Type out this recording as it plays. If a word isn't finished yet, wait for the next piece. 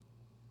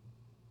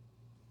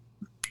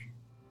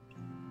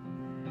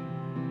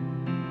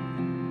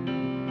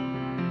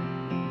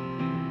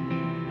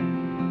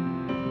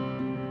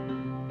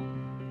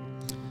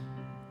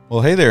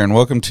Well, hey there, and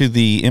welcome to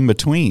the In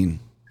Between.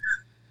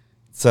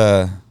 It's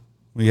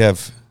we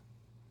have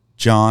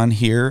John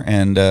here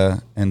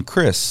and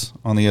Chris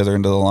on the other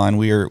end of the line.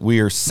 We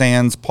are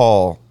sans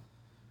Paul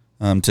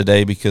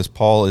today because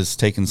Paul is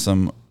taking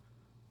some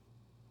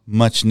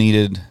much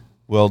needed,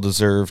 well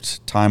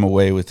deserved time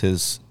away with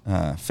his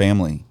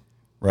family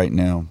right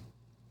now.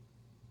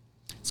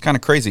 It's kind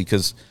of crazy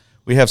because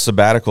we have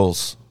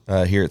sabbaticals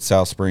here at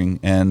South Spring,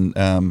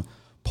 and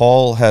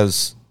Paul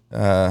has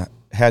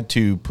had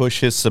to push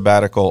his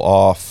sabbatical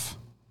off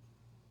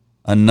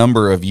a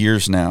number of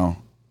years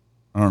now.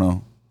 I don't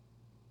know,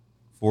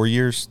 4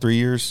 years, 3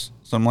 years,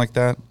 something like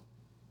that.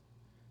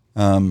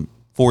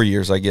 4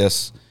 years, I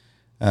guess.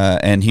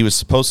 And he was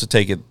supposed to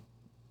take it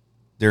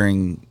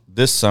during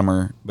this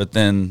summer, but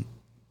then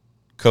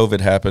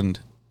COVID happened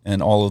and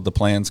all of the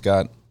plans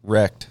got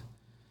wrecked.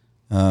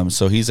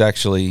 So he's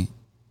probably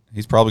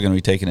going to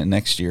be taking it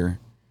next year,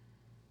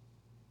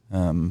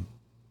 around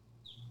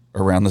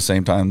the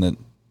same time that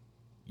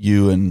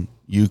you,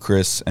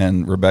 Chris,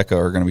 and Rebecca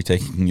are going to be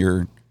taking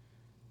your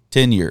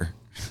 10-year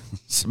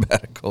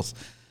sabbaticals.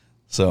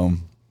 So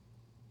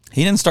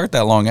he didn't start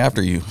that long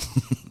after you.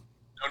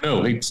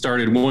 No, he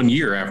started 1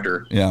 year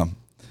after. Yeah.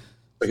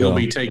 But he'll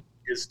be taking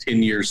his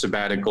 10-year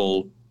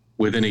sabbatical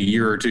within a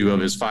year or two of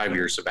his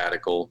 5-year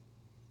sabbatical.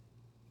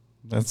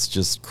 That's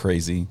just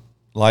crazy.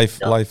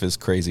 Life is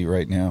crazy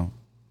right now.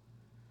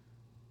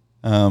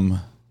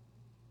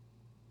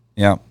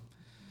 Yeah.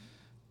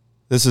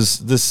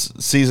 This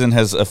season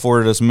has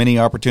afforded us many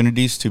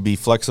opportunities to be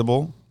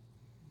flexible,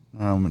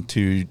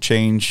 to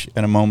change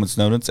at a moment's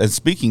notice. And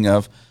speaking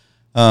of,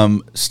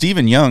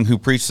 Stephen Young, who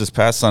preached this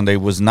past Sunday,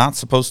 was not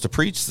supposed to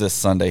preach this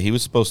Sunday. He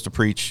was supposed to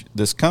preach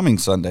this coming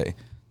Sunday,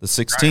 the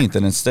 16th, right.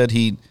 And instead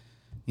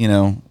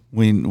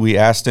we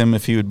asked him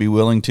if he would be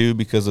willing to,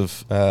 because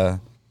of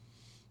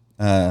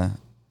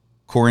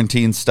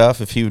quarantine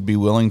stuff, if he would be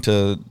willing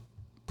to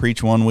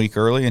preach 1 week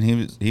early, and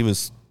he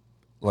was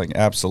like,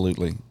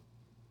 absolutely.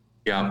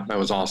 Yeah, that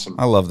was awesome.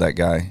 I love that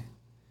guy.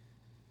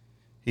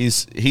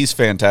 He's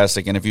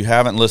fantastic, and if you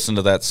haven't listened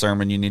to that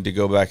sermon, you need to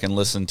go back and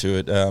listen to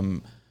it.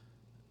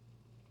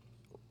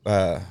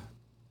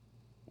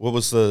 What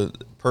was the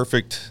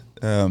perfect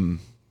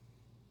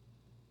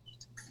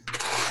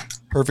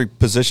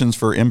positions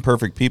for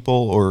imperfect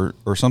people,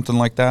 or something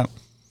like that?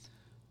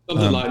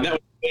 Something like that. The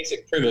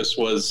basic premise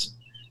was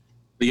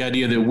the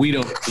idea that we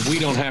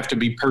don't have to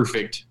be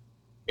perfect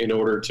in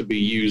order to be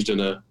used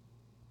in a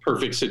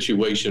perfect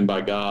situation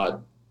by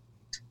God,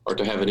 or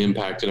to have an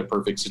impact in a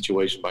perfect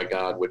situation by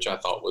God, which I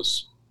thought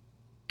was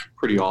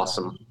pretty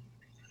awesome.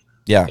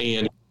 Yeah.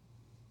 And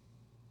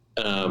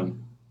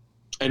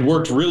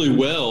worked really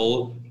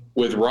well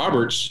with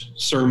Robert's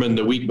sermon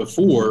the week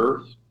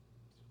before,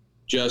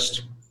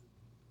 just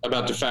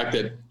about the fact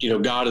that,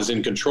 God is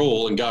in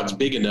control and God's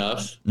big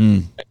enough.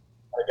 I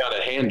got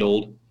it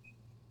handled.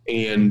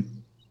 And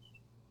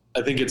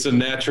I think it's a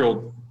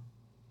natural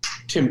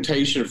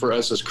temptation for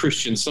us as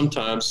Christians.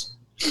 Sometimes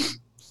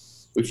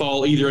we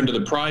fall either into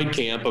the pride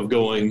camp of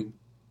going,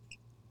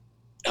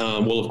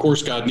 well, of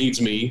course God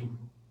needs me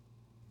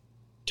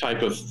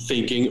type of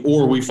thinking,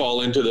 or we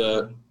fall into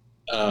the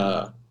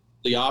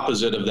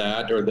opposite of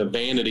that, or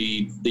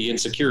the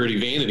insecurity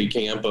vanity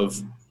camp of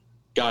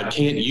God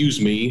can't use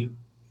me.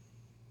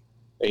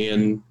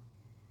 And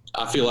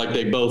I feel like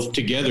they both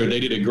together,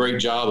 they did a great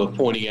job of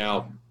pointing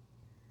out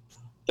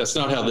that's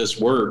not how this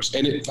works.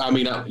 And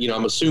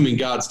I'm assuming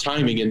God's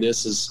timing in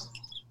this is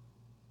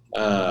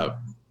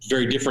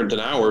very different than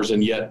ours,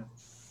 and yet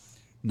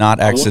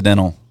not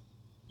accidental.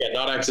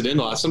 Not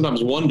accidental. I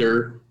sometimes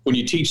wonder, when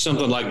you teach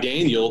something like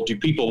Daniel, do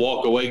people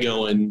walk away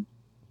going,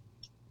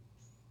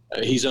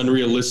 he's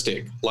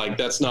unrealistic? Like,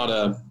 that's not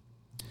a...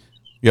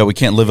 Yeah, we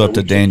can't live up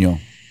to Daniel.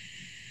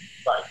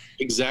 Right,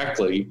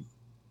 exactly.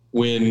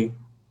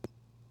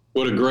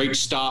 What a great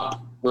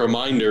stop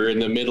reminder in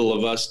the middle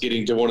of us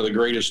getting to one of the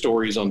greatest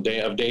stories of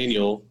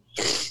Daniel,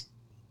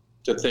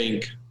 to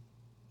think,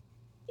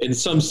 in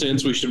some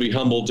sense, we should be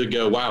humbled to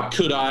go, wow,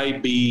 could I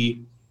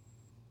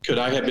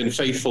have been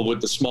faithful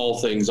with the small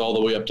things all the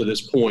way up to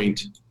this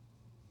point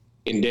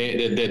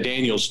that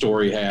Daniel's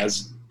story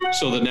has,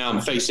 so that now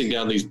I'm facing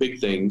down these big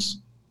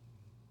things?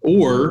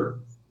 Or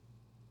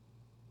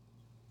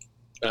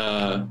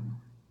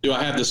do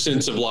I have the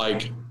sense of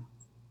like,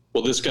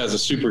 well, this guy's a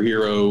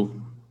superhero,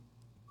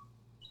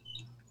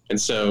 and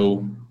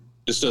so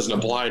this doesn't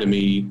apply to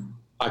me.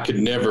 I could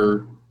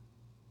never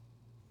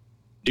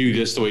do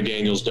this the way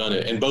Daniel's done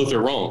it. And both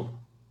are wrong.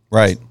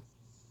 Right.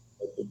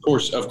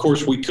 Of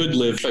course we could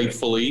live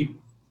faithfully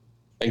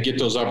and get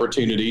those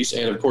opportunities.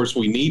 And of course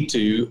we need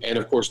to. And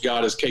of course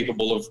God is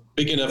capable of,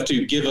 big enough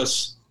to give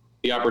us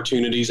the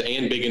opportunities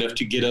and big enough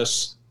to get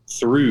us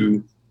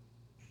through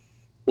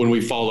when we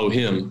follow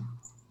him.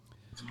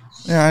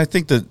 Yeah, I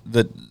think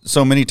that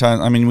so many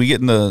times, we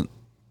get in the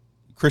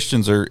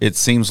Christians are, it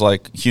seems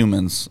like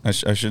humans, I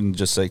shouldn't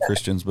just say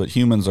Christians, but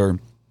humans are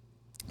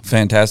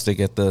fantastic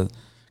at the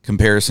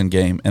comparison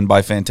game. And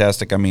by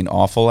fantastic, I mean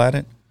awful at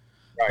it.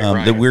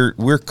 Right. That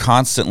we're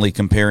constantly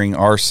comparing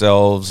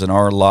ourselves and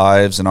our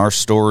lives and our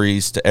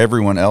stories to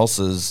everyone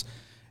else's,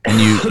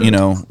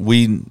 and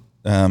we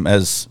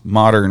as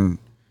modern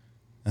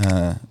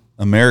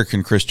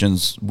American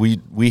Christians,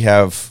 we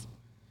have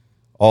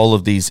all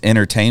of these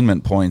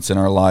entertainment points in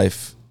our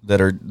life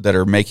that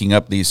are making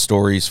up these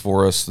stories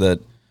for us that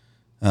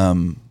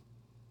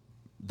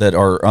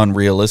are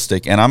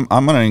unrealistic. And I'm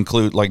going to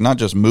include, like, not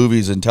just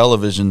movies and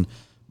television,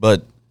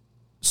 but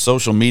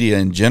social media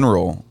in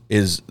general.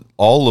 Is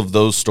all of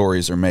those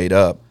stories are made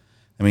up.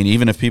 I mean,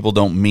 even if people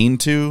don't mean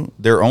to,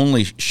 they're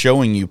only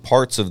showing you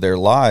parts of their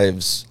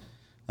lives.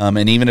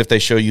 And even if they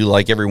show you,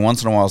 like, every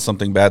once in a while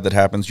something bad that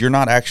happens, you're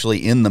not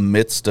actually in the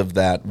midst of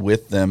that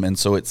with them. And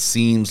so it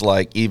seems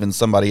like even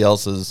somebody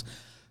else's,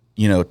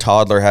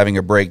 toddler having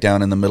a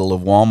breakdown in the middle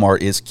of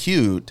Walmart is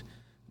cute,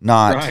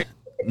 not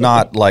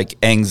like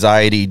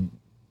anxiety,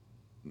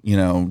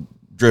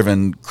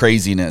 driven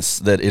craziness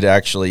that it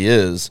actually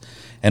is.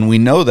 And we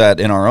know that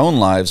in our own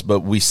lives,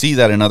 but we see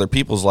that in other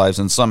people's lives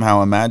and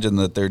somehow imagine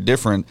that they're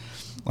different.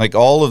 Like,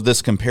 all of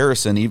this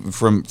comparison, even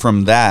from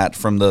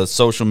the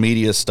social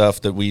media stuff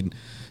that we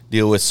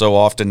deal with so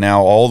often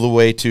now, all the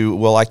way to,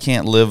 well, I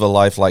can't live a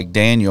life like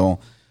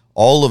Daniel.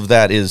 All of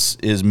that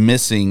is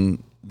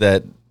missing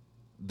that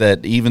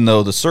even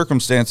though the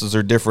circumstances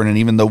are different, and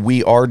even though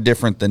we are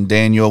different than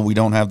Daniel, we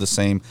don't have the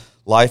same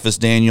life as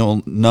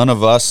Daniel. None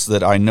of us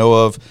that I know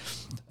of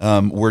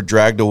were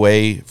dragged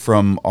away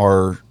from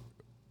our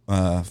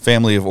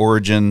family of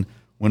origin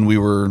when we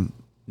were,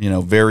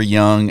 very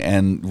young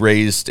and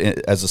raised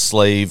as a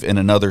slave in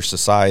another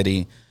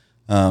society.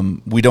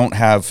 We don't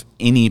have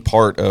any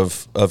part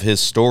of his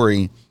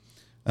story.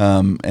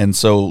 And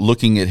so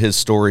looking at his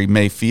story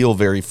may feel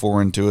very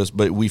foreign to us,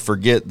 but we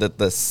forget that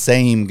the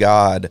same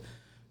God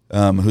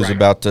who's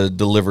about to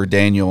deliver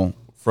Daniel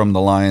from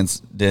the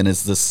lion's den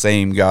is the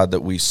same God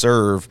that we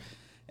serve.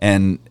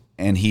 And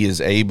he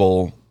is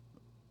able,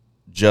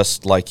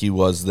 just like he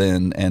was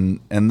then.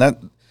 And that,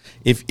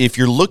 if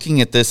you're looking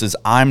at this as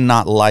I'm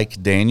not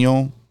like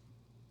Daniel,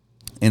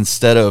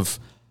 instead of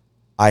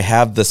I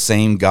have the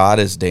same God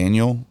as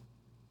Daniel,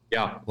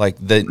 like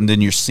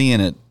then you're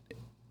seeing it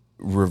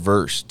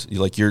reversed.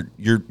 Like you're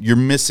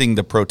missing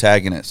the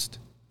protagonist.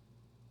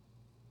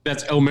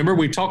 Remember,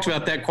 we talked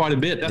about that quite a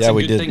bit. That's a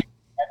good thing to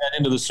add that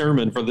into the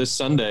sermon for this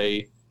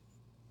Sunday,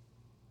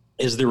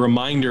 is the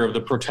reminder of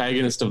the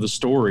protagonist of the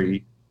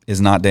story is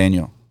not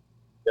Daniel.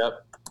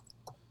 Yep.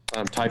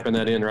 I'm typing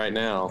that in right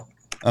now.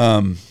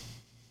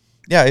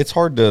 Yeah, it's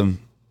hard to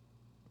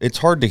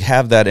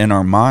have that in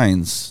our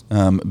minds,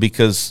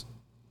 because,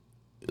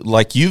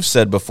 like you've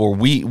said before,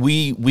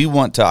 we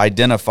want to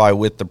identify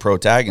with the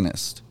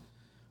protagonist.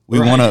 We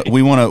want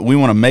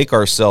to make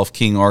ourselves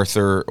King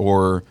Arthur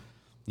or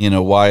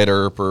Wyatt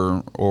Earp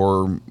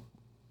or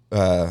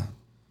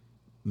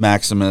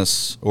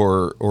Maximus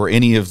or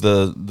any of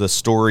the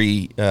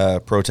story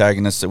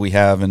protagonists that we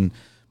have in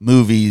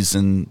movies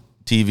and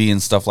TV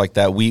and stuff like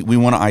that. We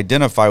want to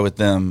identify with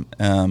them.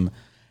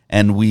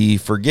 And we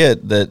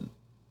forget that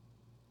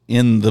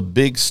in the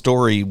big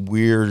story,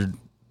 we're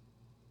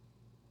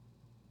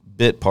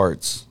bit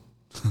parts.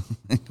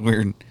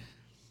 we're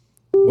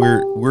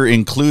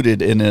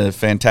included in a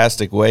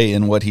fantastic way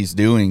in what he's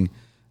doing,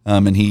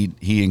 and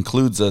he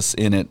includes us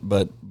in it.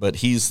 But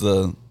he's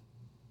the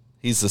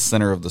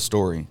center of the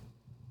story.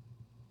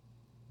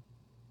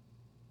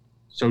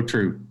 So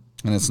true.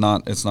 And it's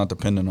not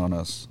dependent on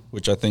us,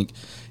 which I think,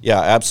 yeah,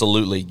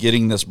 absolutely.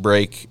 Getting this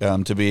break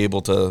to be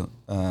able to.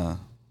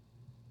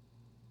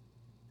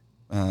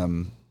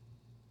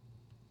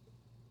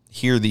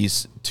 Hear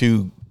these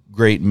two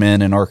great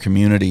men in our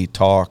community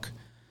talk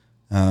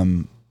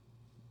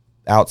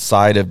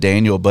outside of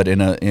Daniel, but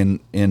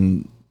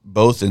in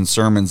both in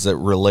sermons that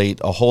relate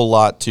a whole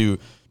lot to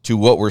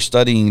what we're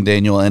studying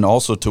Daniel and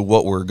also to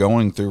what we're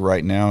going through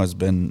right now has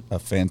been a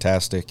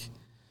fantastic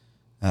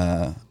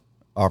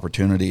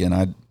opportunity.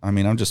 And I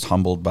mean, I'm just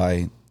humbled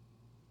by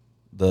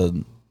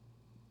the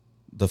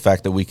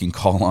fact that we can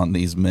call on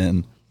these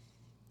men.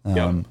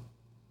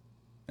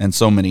 And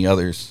so many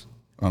others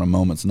on a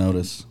moment's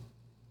notice.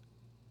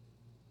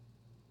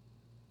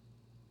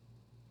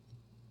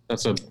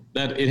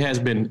 It has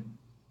been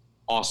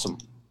awesome.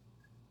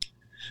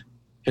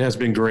 It has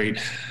been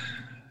great.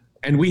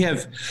 And we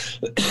have,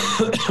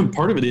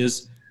 part of it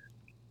is,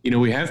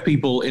 we have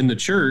people in the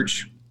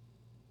church,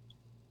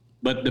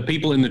 but the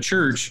people in the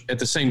church at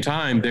the same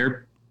time,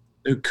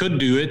 they could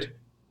do it.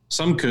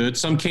 Some could,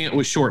 some can't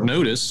with short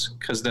notice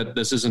because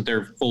this isn't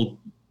their full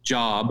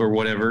job or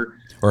whatever.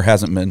 Or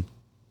hasn't been.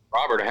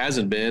 Robert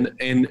hasn't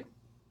been,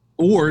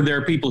 or there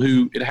are people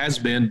who it has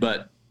been,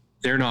 but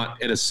they're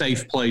not at a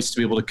safe place to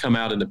be able to come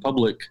out into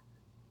public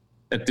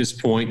at this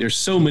point. There's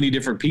so many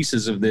different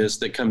pieces of this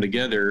that come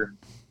together.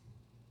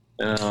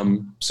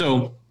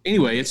 So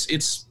anyway,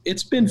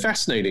 it's been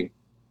fascinating.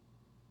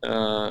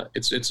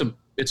 It's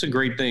a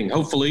great thing.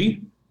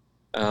 Hopefully,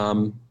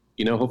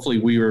 hopefully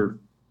we are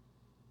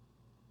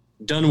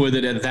done with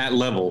it at that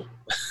level.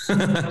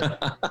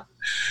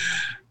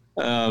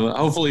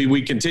 Hopefully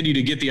we continue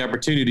to get the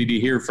opportunity to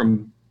hear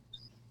from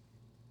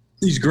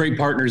these great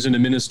partners in the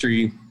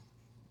ministry.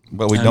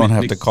 But we don't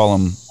have to call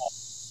them.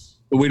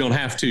 But we don't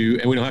have to,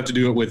 and we don't have to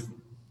do it with,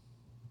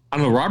 I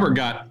don't know, Robert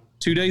got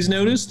 2 days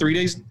notice, 3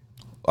 days.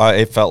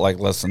 It felt like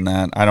less than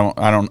that. I don't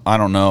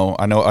know.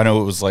 I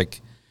know it was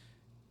like,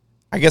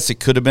 I guess it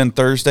could have been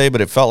Thursday,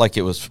 but it felt like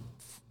it was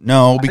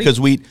because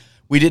we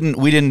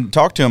didn't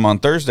talk to him on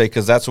Thursday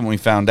because that's when we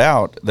found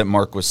out that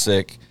Mark was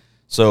sick.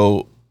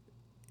 So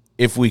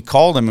if we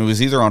called him, it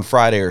was either on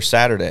Friday or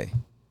Saturday.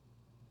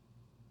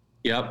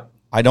 Yep.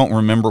 I don't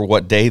remember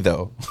what day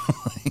though.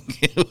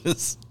 It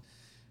was.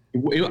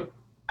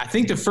 I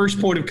think the first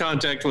point of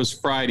contact was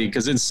Friday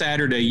because then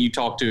Saturday you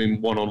talked to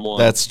him one-on-one.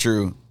 That's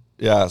true.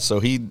 Yeah. So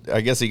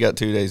I guess he got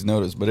 2 days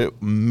notice, but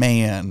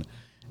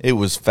it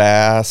was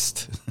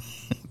fast.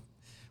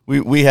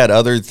 We had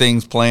other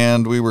things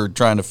planned. We were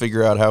trying to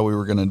figure out how we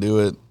were going to do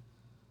it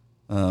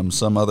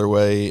some other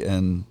way,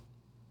 and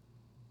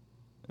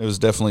it was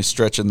definitely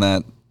stretching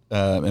that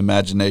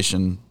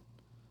imagination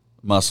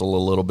muscle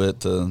a little bit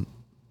to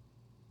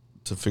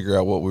figure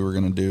out what we were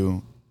going to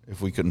do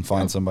if we couldn't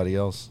find somebody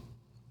else.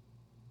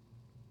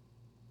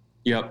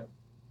 Yep.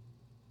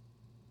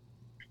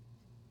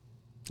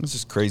 It's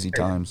just crazy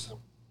times.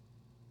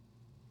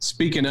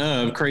 Speaking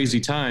of crazy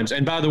times,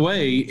 and by the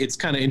way, it's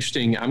kind of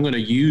interesting. I'm going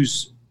to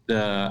use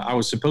I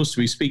was supposed to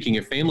be speaking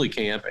at family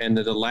camp, and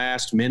at the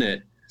last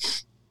minute,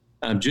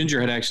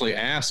 Ginger had actually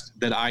asked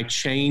that I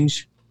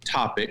change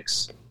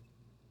topics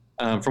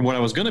from what I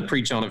was going to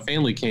preach on at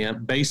family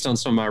camp based on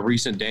some of my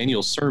recent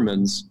Daniel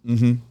sermons.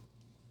 Mm-hmm.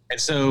 And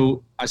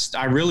so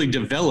I really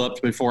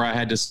developed before I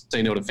had to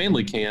say no to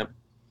family camp,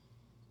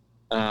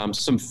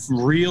 some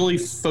really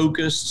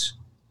focused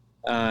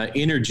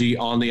energy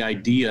on the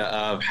idea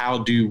of how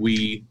do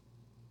we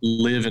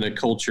live in a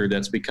culture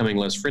that's becoming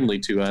less friendly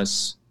to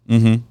us.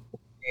 Mm-hmm.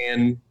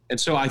 And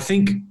so I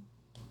think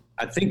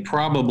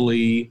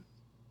probably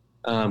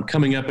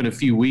coming up in a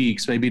few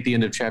weeks, maybe at the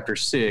end of chapter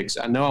 6,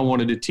 I know I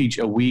wanted to teach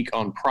a week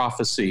on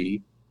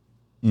prophecy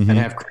and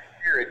have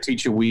Garrett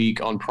teach a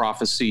week on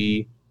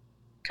prophecy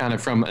kind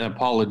of from an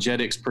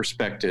apologetics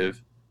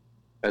perspective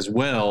as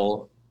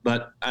well.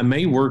 But I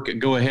may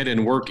go ahead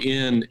and work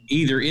in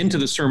either into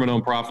the sermon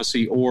on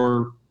prophecy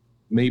or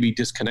maybe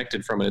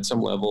disconnected from it at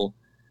some level,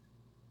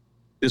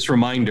 this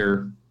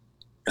reminder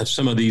of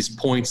some of these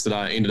points that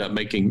I ended up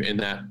making in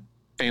that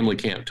family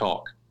camp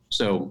talk.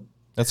 So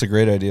that's a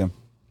great idea.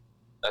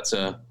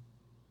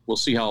 We'll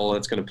see how all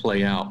that's going to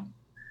play out.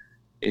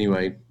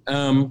 Anyway,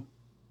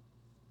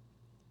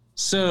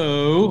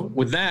 so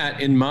with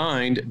that in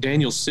mind,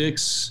 Daniel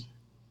 6,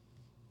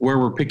 where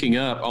we're picking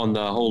up on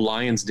the whole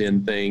Lion's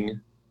Den thing,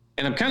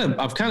 and I'm kind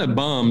of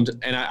bummed,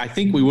 and I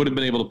think we would have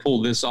been able to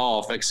pull this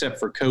off except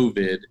for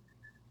COVID.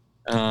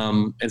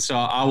 And so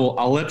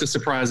I'll let the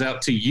surprise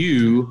out to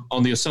you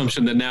on the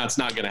assumption that now it's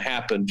not going to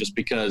happen just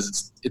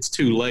because it's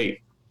too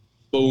late.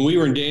 But when we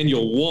were in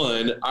Daniel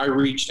 1, I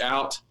reached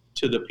out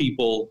to the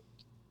people.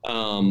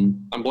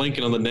 I'm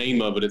blanking on the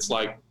name of it. It's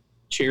like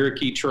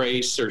Cherokee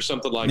Trace or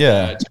something like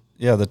that.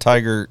 Yeah, the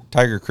Tiger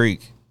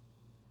Creek.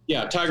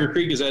 Yeah, Tiger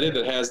Creek, is that it?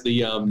 That has the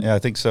yeah, I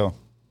think so.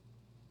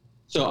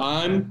 So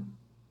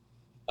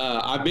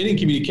I've been in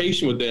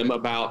communication with them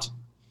about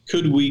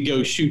could we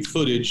go shoot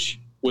footage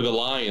with a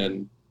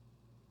lion.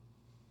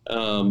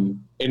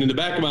 And in the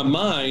back of my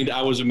mind,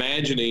 I was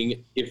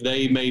imagining if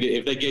they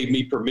gave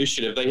me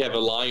permission, if they have a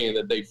lion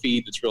that they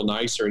feed that's real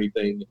nice or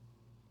anything,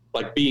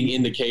 like being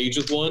in the cage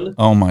with one.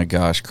 Oh my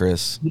gosh,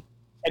 Chris.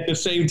 At the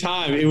same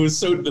time,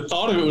 the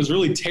thought of it was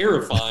really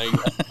terrifying,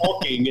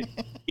 talking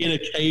in a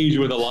cage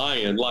with a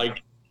lion.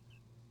 Like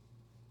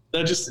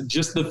that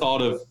just the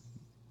thought of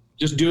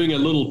just doing a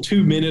little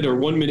 2-minute or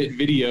 1-minute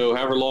video,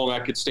 however long I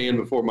could stand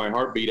before my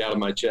heart beat out of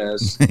my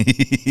chest. I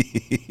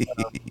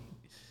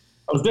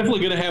was definitely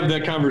going to have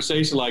that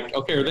conversation. Like,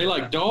 okay, are they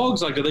like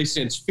dogs? Like, do they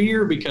sense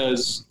fear?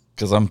 Because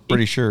I'm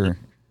pretty sure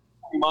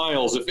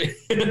miles.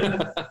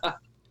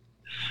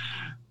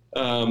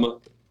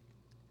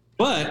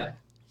 But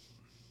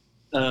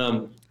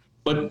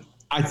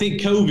I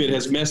think COVID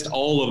has messed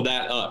all of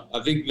that up.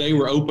 I think they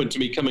were open to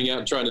me coming out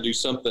and trying to do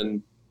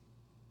something,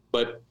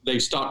 but they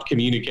stopped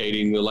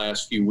communicating the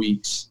last few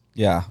weeks.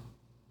 Yeah,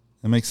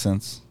 that makes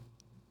sense.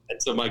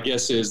 And so my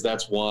guess is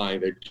that's why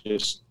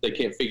they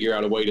can't figure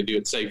out a way to do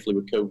it safely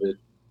with COVID.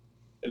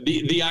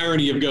 The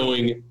irony of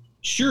going,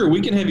 sure,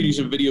 we can have you do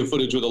some video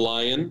footage with a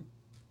lion.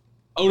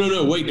 Oh,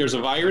 no, wait, there's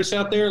a virus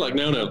out there? Like,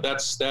 no,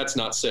 that's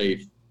not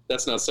safe.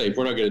 That's not safe.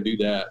 We're not going to do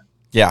that.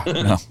 Yeah,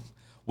 no.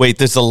 Wait,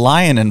 there's a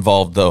lion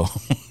involved, though.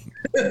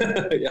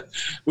 Yeah.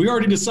 We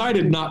already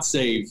decided not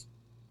safe.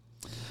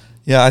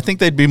 Yeah, I think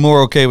they'd be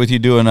more okay with you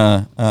doing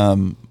a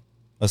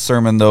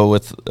sermon, though,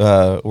 with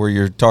where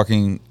you're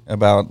talking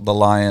about the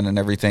lion and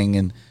everything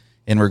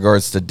in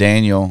regards to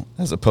Daniel,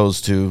 as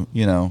opposed to,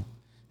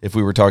 if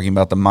we were talking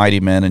about the mighty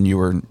men and you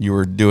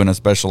were doing a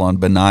special on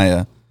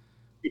Benaiah.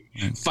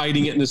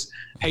 Fighting it in this.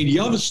 Hey, do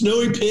you have a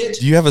snowy pit?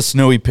 Do you have a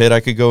snowy pit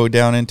I could go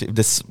down into?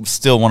 This is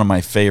still one of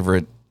my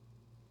favorite.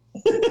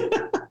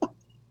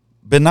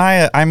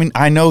 Benaiah, I mean,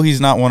 I know he's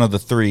not one of the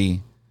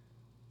three,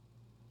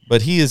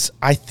 but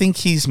I think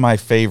he's my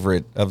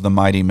favorite of the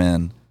mighty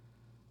men.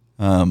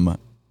 You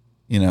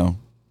know,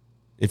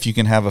 if you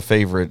can have a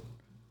favorite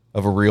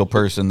of a real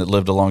person that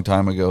lived a long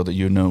time ago that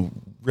you know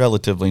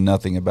relatively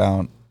nothing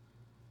about,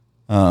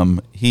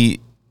 he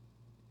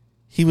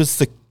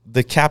was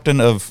the captain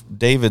of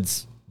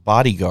David's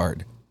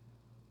bodyguard.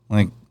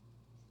 Like,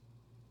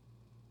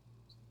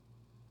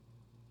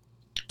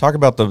 talk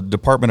about the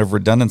Department of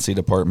Redundancy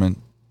department.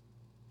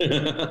 Yeah,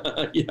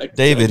 exactly.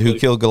 David, who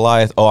killed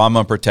Goliath. Oh, I'm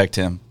gonna protect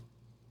him.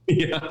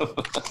 Yeah.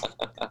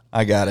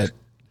 I got it.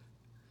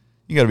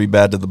 You got to be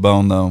bad to the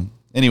bone, though.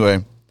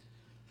 Anyway,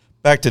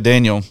 back to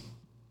Daniel.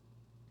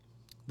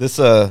 This,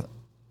 you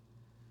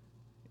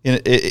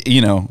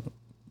know,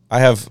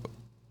 I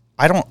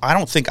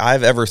don't think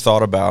I've ever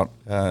thought about,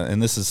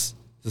 and this is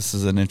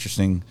an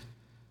interesting,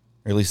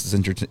 or at least it's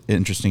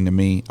interesting to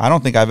me. I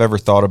don't think I've ever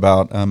thought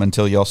about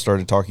until y'all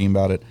started talking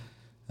about it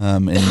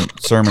in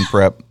sermon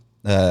prep,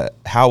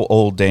 how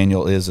old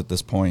Daniel is at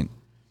this point.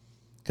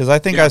 Because I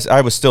think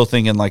I was still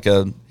thinking like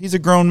he's a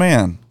grown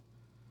man.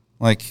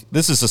 Like,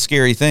 this is a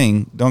scary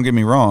thing. Don't get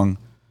me wrong,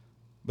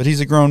 but he's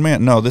a grown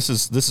man. No, this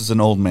is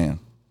an old man.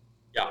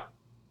 Yeah,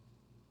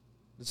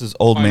 this is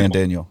old man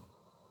Daniel.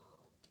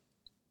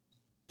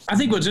 I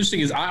think what's interesting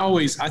is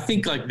I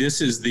think like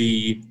this is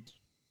the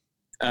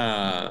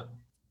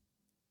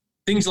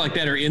things like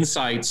that are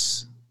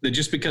insights that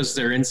just because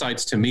they're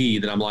insights to me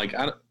that I'm like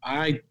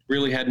I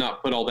really had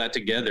not put all that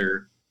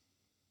together.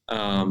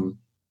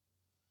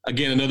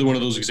 Again, another one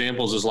of those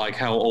examples is like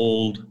how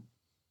old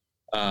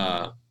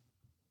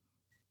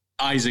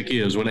Isaac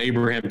is when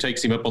Abraham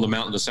takes him up on the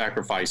mountain to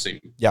sacrifice him.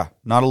 Yeah,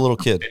 not a little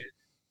kid.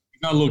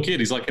 He's not a little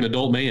kid. He's like an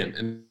adult man.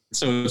 And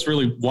so it's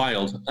really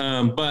wild.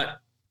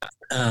 But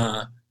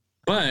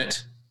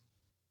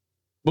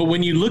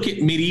when you look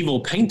at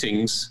medieval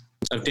paintings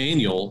of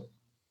Daniel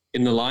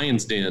in the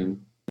lion's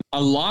den,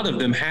 a lot of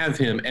them have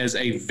him as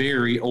a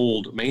very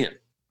old man.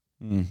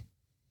 Mm.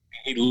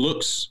 He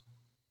looks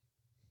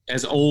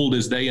as old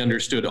as they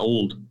understood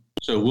old.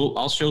 So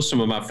I'll show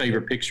some of my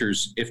favorite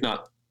pictures, if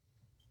not,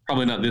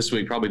 probably not this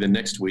week, probably the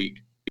next week.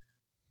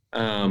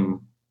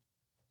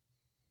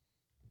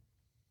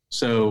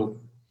 So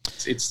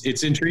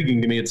it's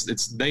intriguing to me.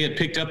 It's they had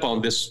picked up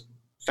on this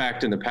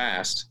fact in the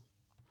past.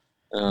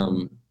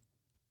 I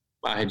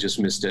had just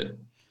missed it.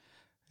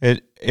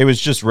 It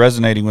was just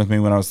resonating with me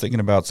when I was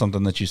thinking about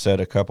something that you said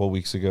a couple of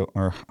weeks ago,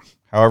 or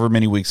however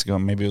many weeks ago,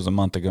 maybe it was a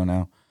month ago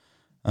now.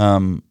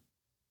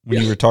 When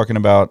you were talking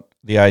about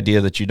the idea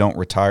that you don't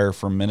retire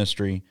from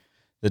ministry,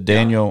 that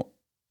Daniel,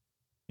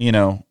 you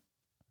know,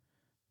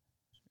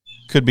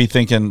 could be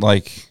thinking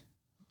like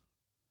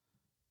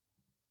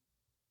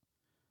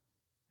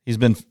he's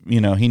been,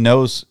 you know, he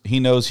knows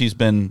he's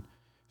been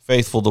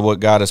faithful to what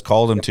God has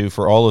called him to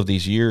for all of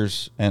these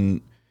years,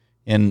 and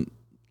in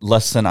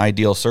less than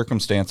ideal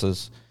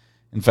circumstances.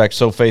 In fact,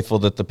 so faithful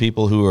that the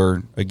people who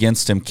are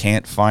against him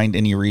can't find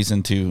any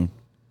reason to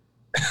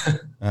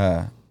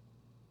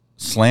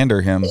slander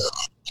him.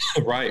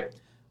 Right.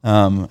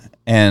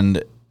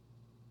 And,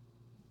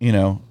 you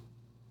know,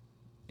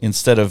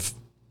 instead of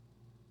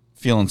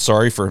feeling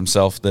sorry for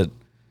himself that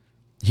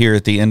here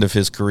at the end of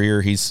his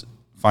career, he's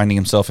finding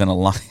himself in a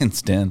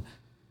lion's den,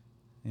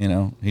 you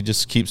know, he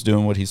just keeps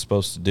doing what he's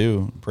supposed to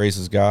do,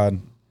 praises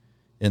God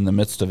in the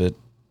midst of it.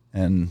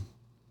 And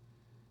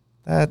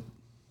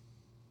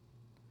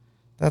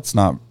that's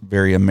not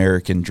very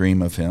American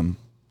dream of him.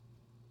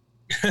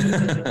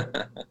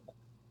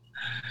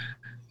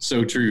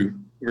 So true.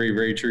 Very,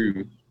 very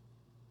true.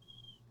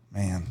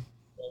 Man.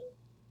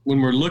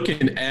 When we're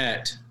looking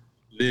at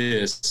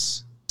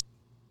this,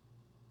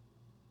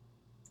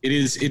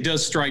 it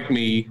does strike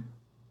me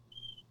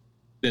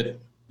that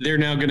they're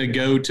now going to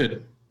go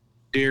to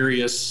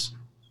Darius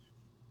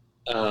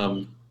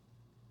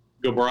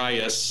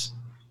Gobryas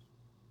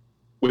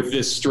with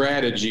this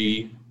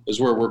strategy, is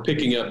where we're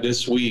picking up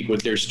this week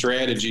with their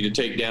strategy to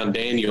take down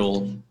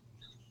Daniel.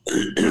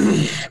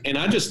 And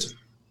I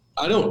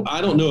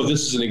don't know if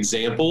this is an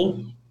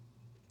example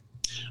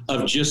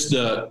of just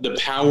the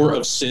power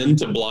of sin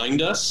to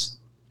blind us,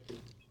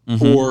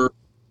 or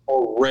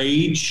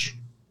rage,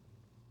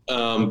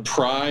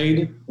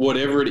 pride,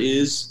 whatever it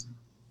is,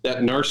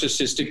 that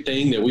narcissistic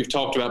thing that we've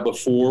talked about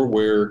before,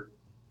 where,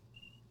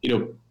 you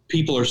know,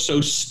 people are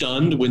so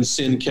stunned when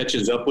sin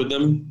catches up with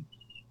them,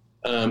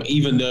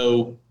 even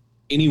though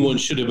anyone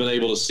should have been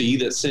able to see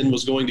that sin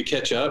was going to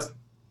catch up.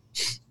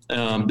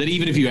 That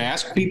even if you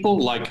ask people,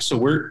 like, so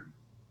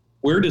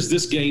where does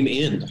this game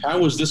end?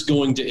 How is this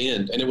going to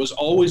end? And it was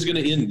always going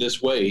to end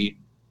this way,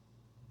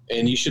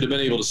 and you should have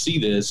been able to see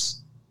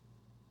this.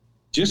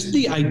 Just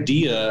the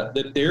idea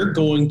that they're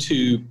going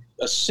to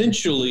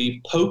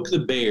essentially poke the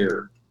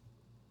bear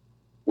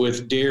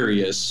with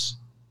Darius,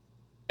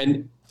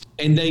 and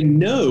they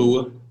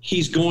know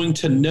he's going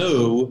to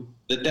know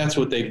that that's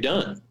what they've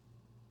done.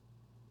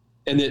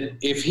 And that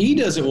if he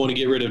doesn't want to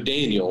get rid of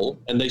Daniel,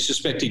 and they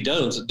suspect he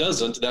doesn't,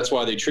 that's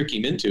why they trick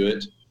him into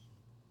it,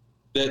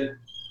 that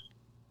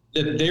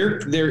they're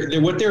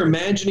what they're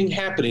imagining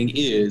happening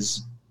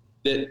is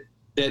that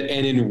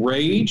an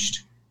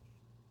enraged,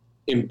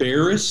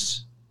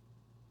 embarrassed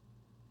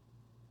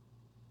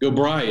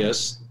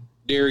Gobryas,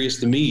 Darius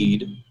the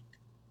Mede,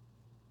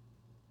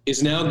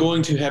 is now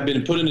going to have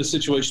been put in a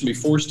situation to be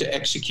forced to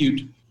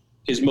execute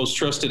his most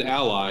trusted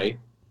ally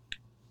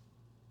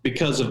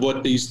because of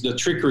what the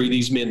trickery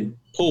these men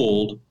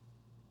pulled.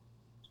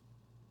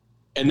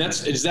 And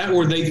is that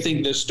where they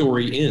think this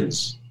story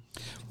ends?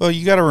 Well,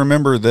 you got to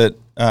remember that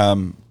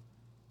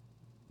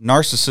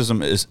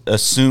narcissism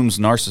assumes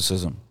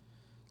narcissism.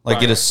 Like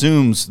right. It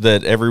assumes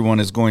that everyone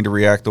is going to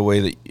react the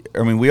way that,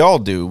 I mean, we all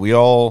do. We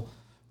all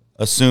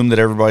assume that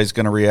everybody's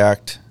going to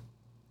react,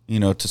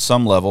 to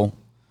some level,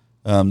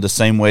 the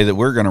same way that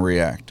we're going to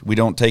react. We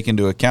don't take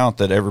into account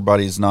that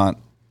everybody's not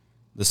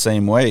the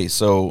same way.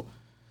 So,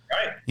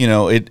 right.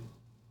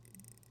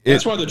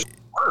 That's why the truth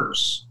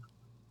works.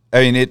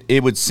 I mean,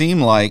 it would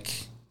seem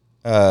like,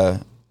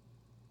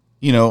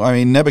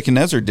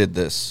 Nebuchadnezzar did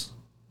this.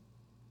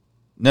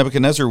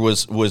 Nebuchadnezzar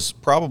was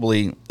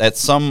probably at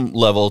some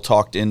level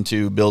talked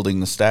into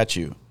building the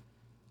statue,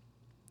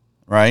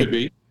 right? Could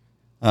be.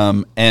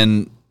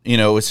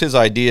 It's his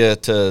idea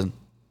to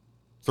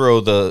throw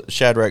the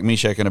Shadrach,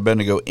 Meshach, and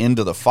Abednego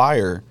into the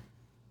fire.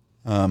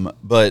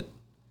 But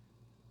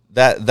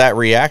that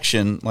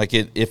reaction, like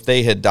if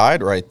they had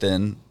died right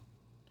then,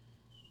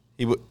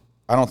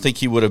 I don't think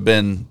he would have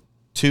been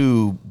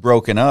too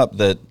broken up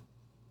that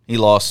he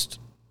lost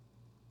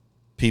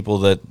people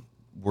that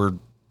were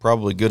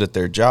probably good at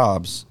their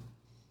jobs.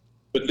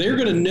 But they're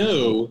going to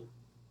know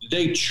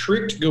they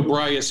tricked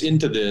Gobryas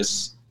into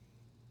this,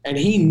 and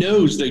he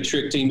knows they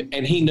tricked him,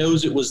 and he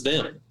knows it was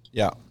them.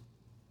 Yeah.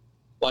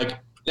 Like,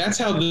 that's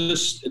how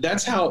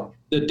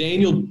the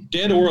Daniel,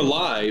 dead or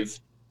alive,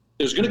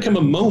 there's going to come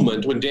a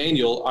moment when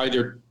Daniel,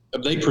 either,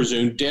 they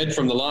presume, dead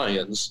from the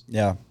lions.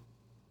 Yeah.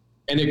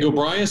 And then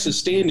Gobryas is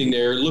standing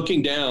there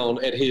looking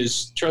down at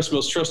his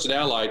most trusted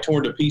ally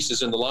torn to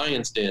pieces in the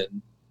lion's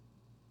den.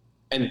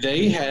 And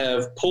they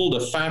have pulled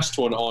a fast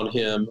one on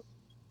him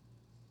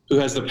who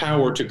has the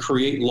power to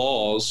create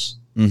laws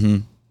mm-hmm.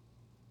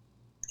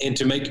 and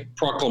to make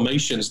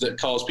proclamations that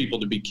cause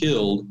people to be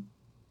killed.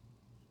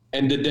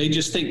 And did they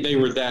just think they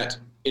were that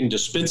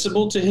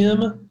indispensable to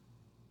him?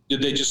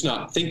 Did they just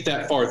not think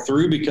that far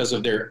through because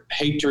of their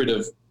hatred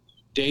of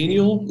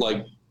Daniel?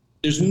 Like,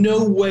 there's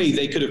no way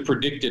they could have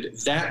predicted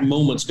that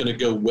moment's going to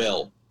go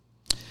well.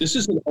 This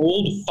is an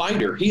old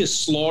fighter. He has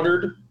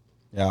slaughtered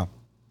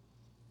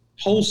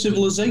whole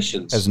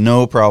civilizations. Has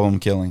no problem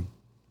killing.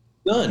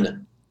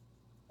 None.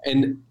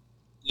 And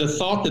the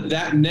thought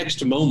that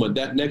next moment,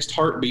 that next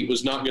heartbeat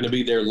was not going to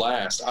be their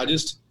last.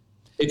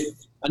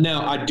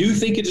 Now, I do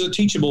think it is a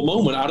teachable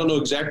moment. I don't know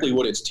exactly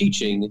what it's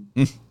teaching.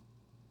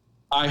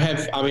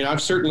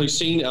 I've certainly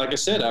seen, like I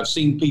said, I've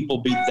seen people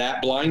be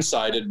that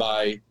blindsided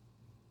by,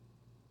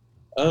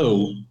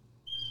 oh,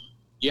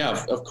 yeah,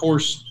 of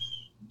course,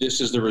 this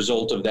is the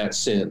result of that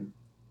sin.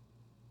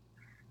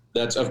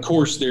 Of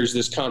course, there's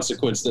this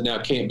consequence that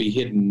now can't be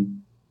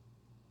hidden.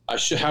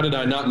 How did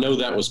I not know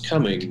that was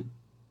coming?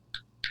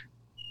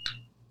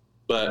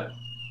 But,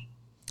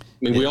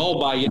 we all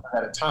buy into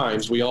that at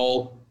times. We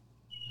all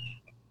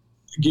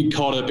get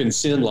caught up in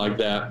sin like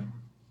that.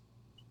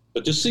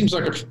 But this seems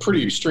like a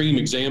pretty extreme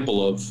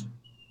example of,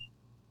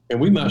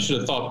 and we might should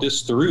have thought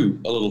this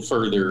through a little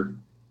further.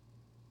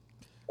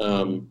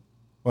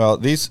 Well,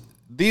 these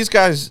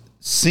guys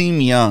seem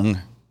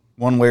young,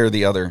 one way or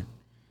the other.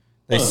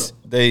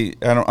 I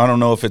don't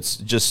know if it's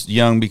just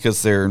young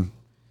because they're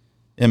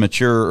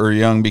immature or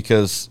young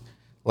because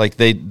like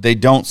they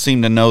don't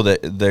seem to know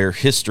that their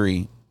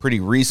history, pretty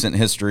recent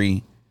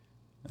history,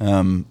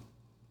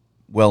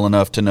 well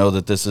enough to know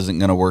that this isn't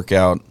going to work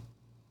out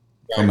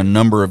from a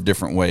number of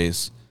different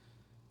ways.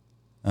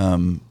 I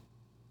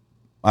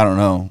don't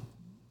know.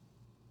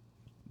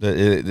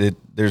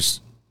 There's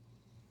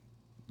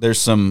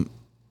some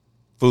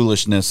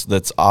foolishness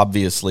that's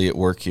obviously at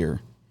work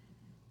here.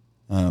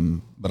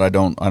 But I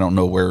don't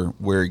know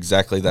where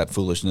exactly that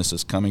foolishness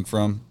is coming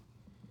from.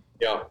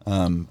 Yeah.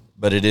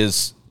 But it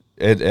is,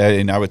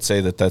 and I would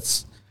say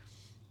that's,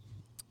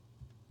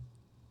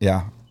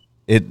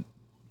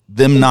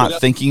 them not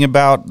thinking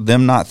about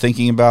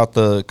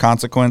the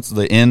consequence,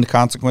 the end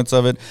consequence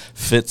of it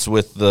fits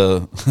with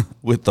the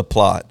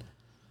plot.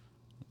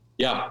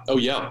 Yeah. Oh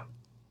yeah.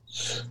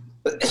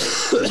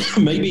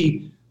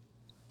 Maybe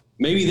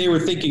they were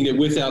thinking that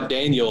without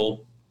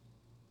Daniel,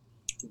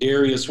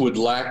 Darius would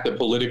lack the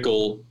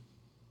political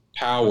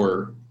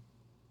power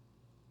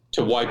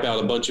to wipe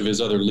out a bunch of his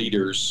other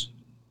leaders.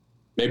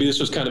 Maybe this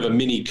was kind of a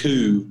mini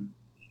coup.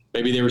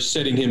 Maybe they were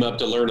setting him up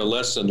to learn a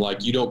lesson,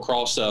 like, you don't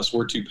cross us,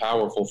 we're too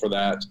powerful for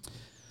that.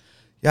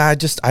 Yeah,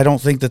 I don't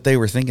think that they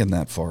were thinking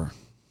that far.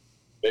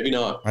 Maybe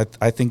not.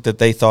 I think that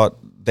they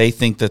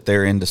think that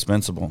they're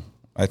indispensable.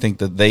 I think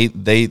that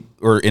they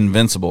are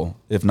invincible,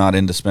 if not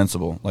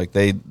indispensable. Like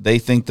they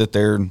think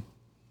that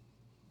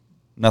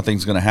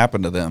nothing's going to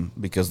happen to them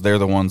because they're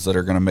the ones that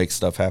are going to make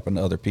stuff happen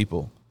to other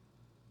people.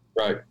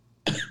 Right.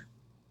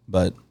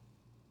 But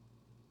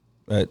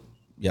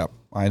yeah,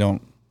 I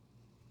don't.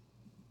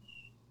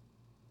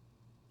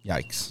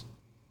 Yikes.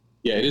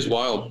 Yeah, it is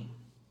wild.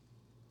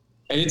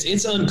 And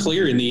it's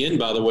unclear in the end,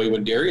 by the way,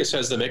 when Darius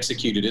has them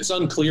executed, it's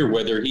unclear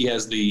whether he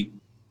has the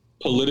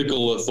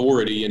political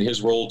authority in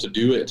his role to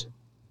do it.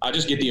 I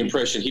just get the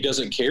impression he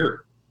doesn't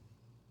care.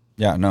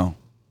 Yeah, no.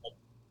 It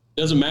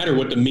doesn't matter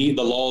what the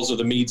laws of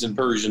the Medes and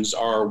Persians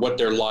are, what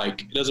they're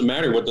like. It doesn't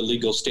matter what the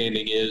legal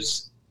standing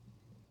is.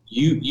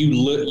 You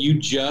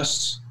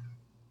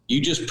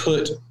just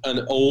put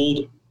an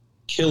old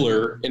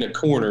killer in a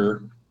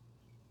corner,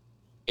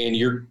 and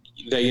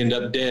they end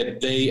up dead.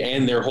 They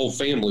and their whole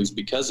families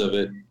because of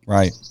it.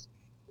 Right.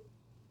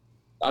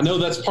 I know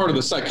that's part of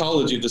the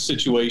psychology of the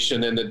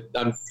situation, and that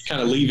I'm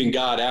kind of leaving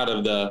God out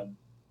of the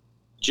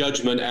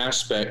judgment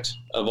aspect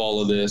of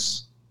all of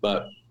this.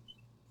 But,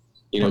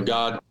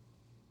 God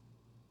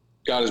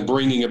is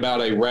bringing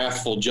about a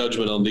wrathful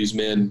judgment on these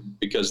men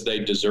because they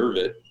deserve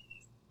it.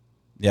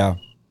 Yeah.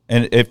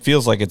 And it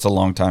feels like it's a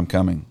long time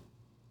coming.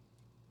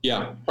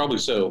 Yeah, probably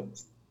so.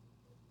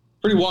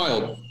 Pretty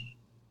wild.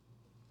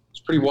 It's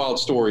a pretty wild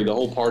story. The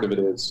whole part of it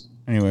is.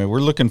 Anyway,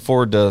 we're looking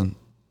forward to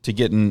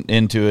getting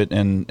into it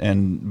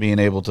and being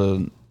able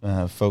to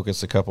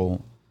focus a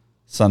couple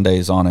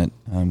Sundays on it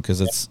because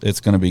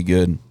it's going to be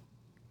good.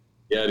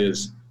 Yeah, it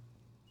is.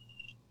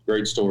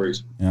 Great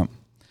stories. Yeah.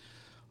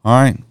 All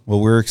right.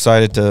 Well, we're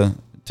excited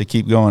to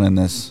keep going in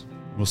this.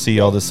 We'll see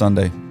y'all this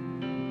Sunday.